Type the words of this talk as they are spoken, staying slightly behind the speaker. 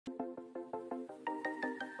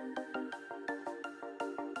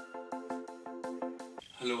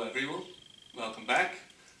Hello everyone, welcome back.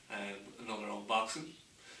 Another unboxing.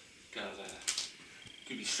 Got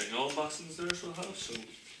could be string unboxings there, so I have. So I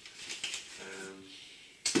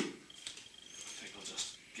think I'll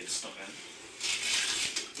just get stuck in.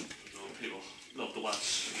 I know people love to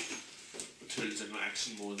watch the tools in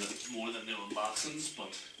action more than the unboxings,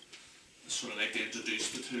 but I sort of like to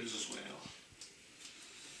introduce the tools as well,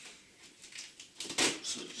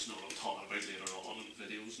 so that you know what I'm talking about later on in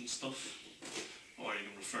videos and stuff. Or you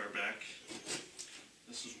can refer back.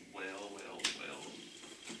 This is well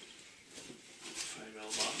very well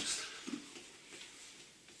boxed.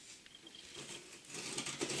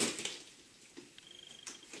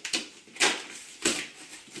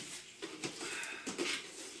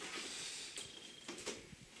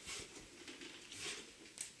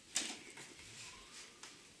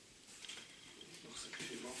 Looks like a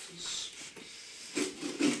few boxes.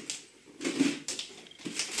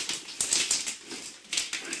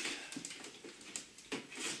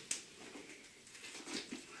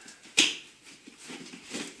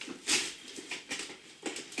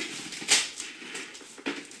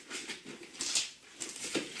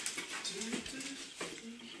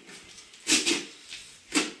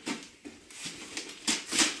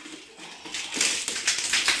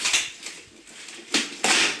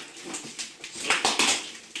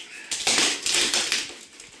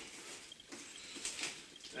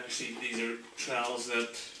 Actually, these are trowels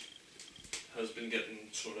that has been getting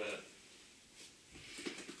sort of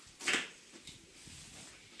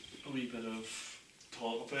a wee bit of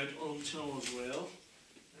talk about on the channel as well.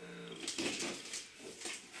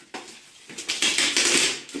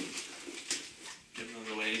 Giving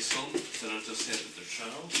away some that I just said that they're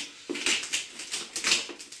trowels.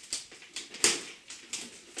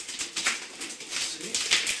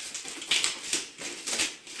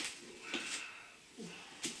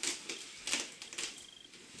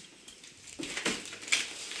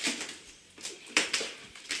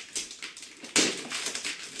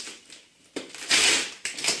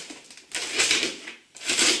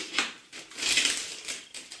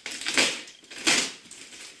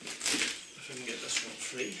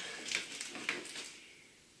 Free.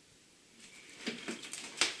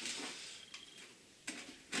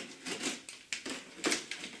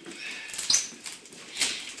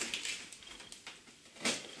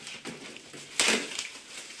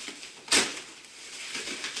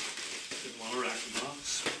 Didn't want to rack the box.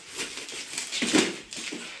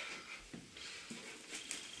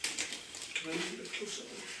 Come in a bit closer.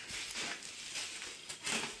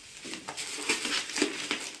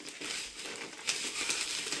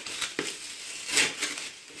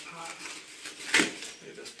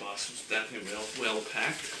 This was definitely well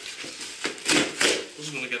packed.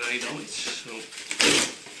 Wasn't going to get any damage, so let's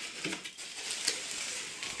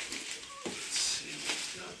see what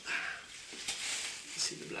we've got. You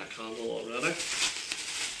see the black handle already.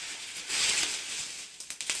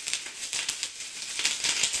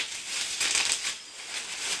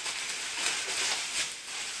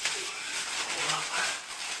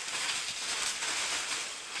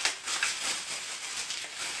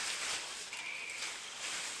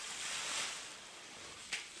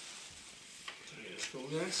 Go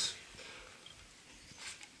guys.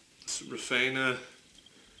 It's REFINA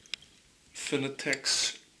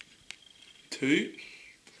FINATEX 2.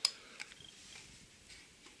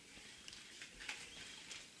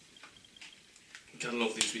 Gotta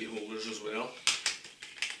love these wee holders as well.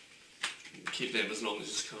 Keep them as long as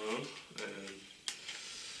you can.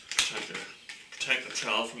 Protect the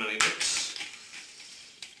trowel from any nicks.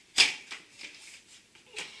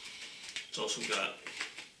 It's also got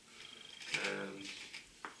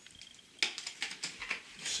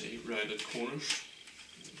see, rounded corners.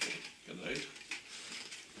 Get it out.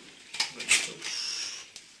 There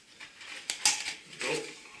we go.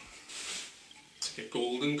 It's like a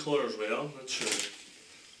golden colour as well. Not sure.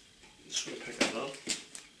 Just want to pick that up.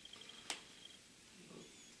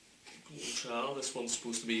 Golden trowel. This one's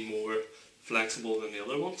supposed to be more flexible than the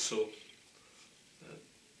other one, so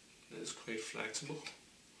that is quite flexible.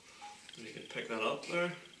 And you can pick that up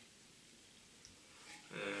there.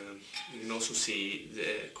 You can also see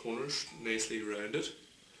the corners nicely rounded,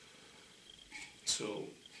 so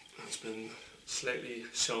that's been slightly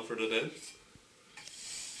chamfered in.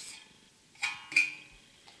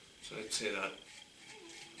 So I'd say that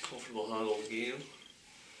comfortable handle again.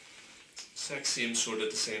 Exact same sort of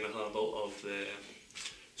design handle of the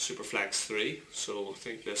superflex 3, so I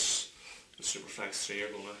think the superflex 3 are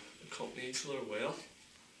going to accompany each other well.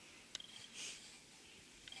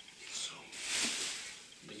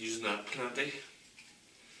 Using that plenty.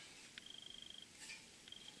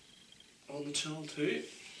 on the channel too.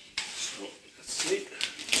 So let's see.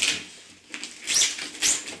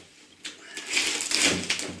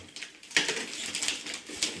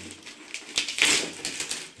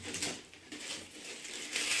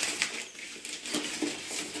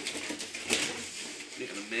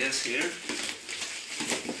 Making a mess here.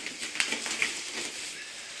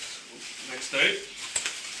 So next out,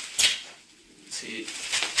 see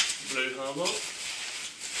blue handle.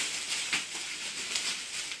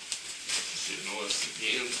 So you know this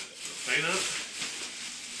again, refine it.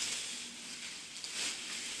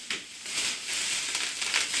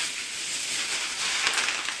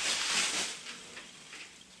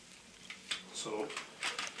 So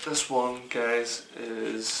this one, guys,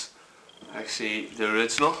 is actually the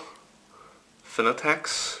original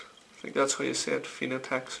FINATEX. I think that's how you say it,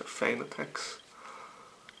 FINATEX or FINATEX.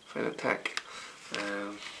 FINATEX.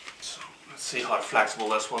 So let's see how flexible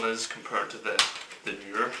this one is compared to the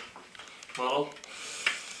newer model.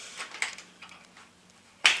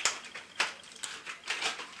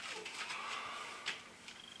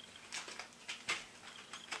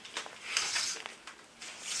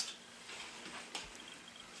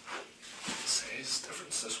 Size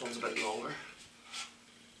difference, this one's a bit longer.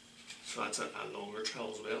 So that's a longer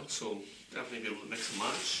trowel as well, so definitely be able to mix and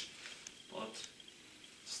match, but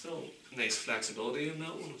still nice flexibility in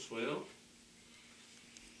that one as well.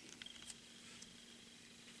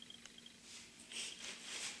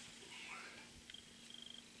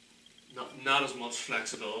 Not as much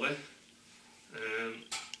flexibility.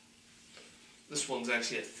 This one's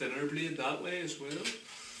actually a thinner blade that way as well. You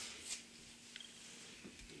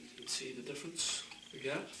can see the difference we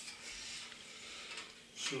get.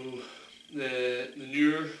 So the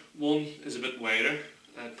newer one is a bit wider.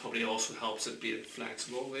 That probably also helps it being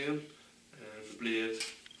flexible then. The blade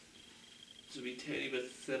is a wee tiny bit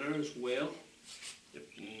thinner as well.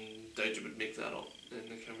 Doubt you would make that up,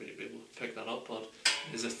 and I can't really be able to pick that up, but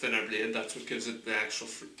it is a thinner blade. That's what gives it the extra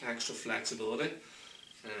flexibility.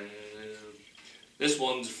 This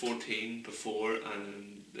one's 14 before,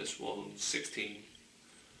 and this one's 16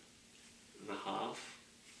 and a half.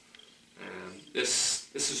 This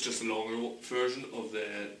is just a longer version of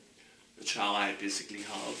the trowel I basically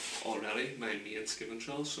have already, my main skimming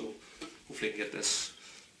trowel, so hopefully I can get this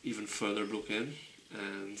even further broke in,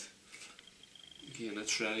 and again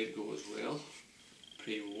it's ready to go as well,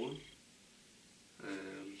 pre-worn.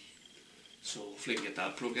 So hopefully I can get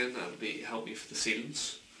that broke in. That'll help me for the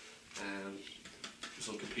sealants. This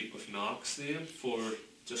will compete with Knox then for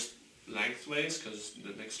just lengthwise, because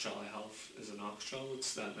the next trowel I have is a Knox trowel,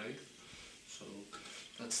 it's that length. So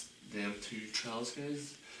that's them two trowels,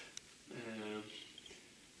 guys.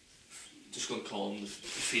 Just going to call them the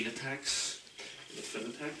FINATEX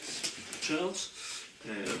trowels.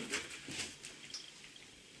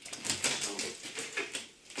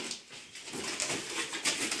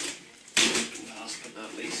 Last but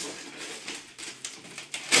not least,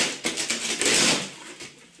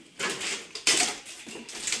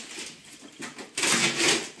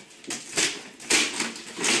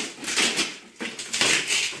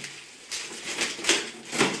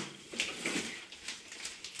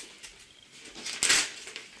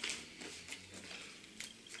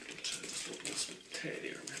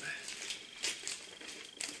 tidier maybe.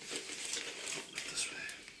 This way.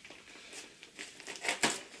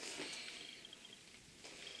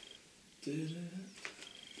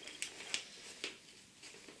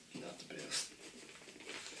 Not the best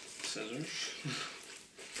scissors.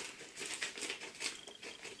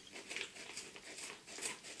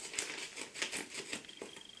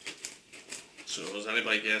 So has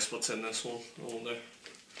anybody guessed what's in this one? I wonder.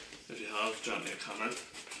 If you have, drop me a comment.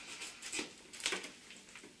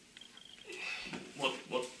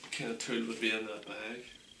 What kind of tool would be in that bag?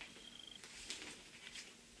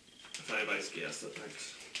 If anybody's guessed it,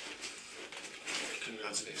 thanks.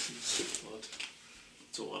 Congratulations. But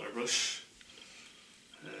it's a water brush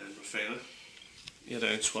and REFINA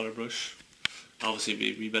 8-ounce water brush. Obviously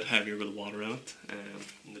be a wee bit heavier with the water in it,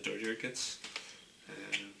 and the dirtier it gets.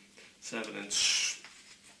 7-inch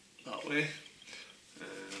that way.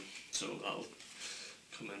 So that'll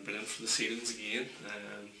come in brilliant for the sealings again.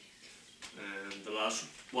 And the last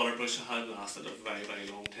water brush I had lasted a very, very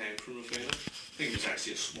long time from REFINA. I think it was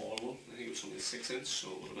actually a small one. I think it was only a 6-inch, so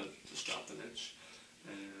it would have been just dropped an inch.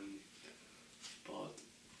 But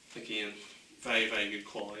again, very, very good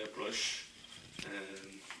quality of brush.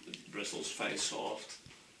 The bristles very soft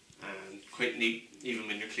and quite neat, even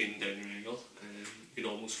when you're cleaning down your angle. You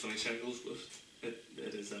can almost finish angles with it.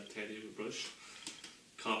 It is that tiny of a brush.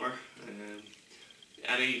 Copper.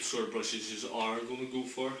 Any sort of brushes you are going to go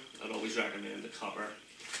for, I'd always recommend the copper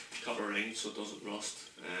copper ring so it doesn't rust.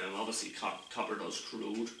 Obviously copper does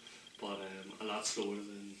corrode, but a lot slower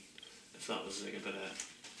than if that was like a bit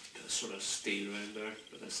of sort of steel around there,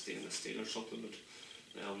 a bit of stainless steel or something. But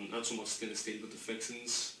not so much stainless steel, but the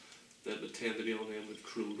fixings that would tend to be on them would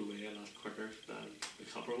corrode away a lot quicker than the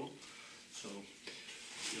copper one. So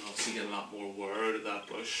you obviously get a lot more wear out of that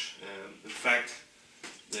brush. In fact,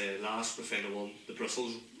 the last REFINA one, the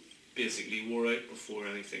bristles basically wore out before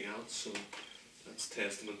anything else, so that's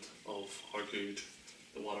testament of how good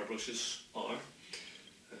the water brushes are.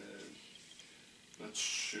 That's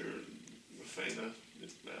sure REFINA,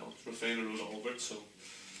 well, REFINA wrote all over it, so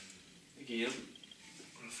again,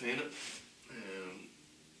 REFINA.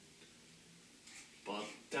 But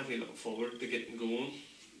definitely looking forward to getting going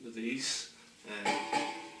with these.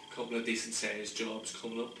 A couple of decent sized jobs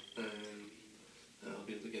coming up, I'll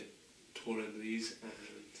be able to get tore into these, and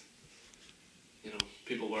you know,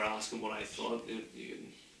 people were asking what I thought.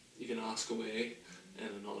 You can ask away in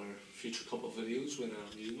another future couple of videos when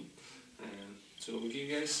I'm using them. So again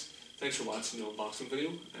guys, thanks for watching the unboxing video,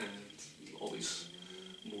 and always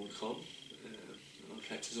more to come, and I'll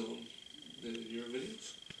catch you on the newer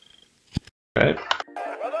videos. Right.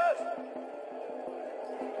 Brothers,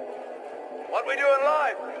 what we doing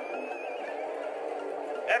live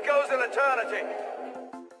echoes in eternity.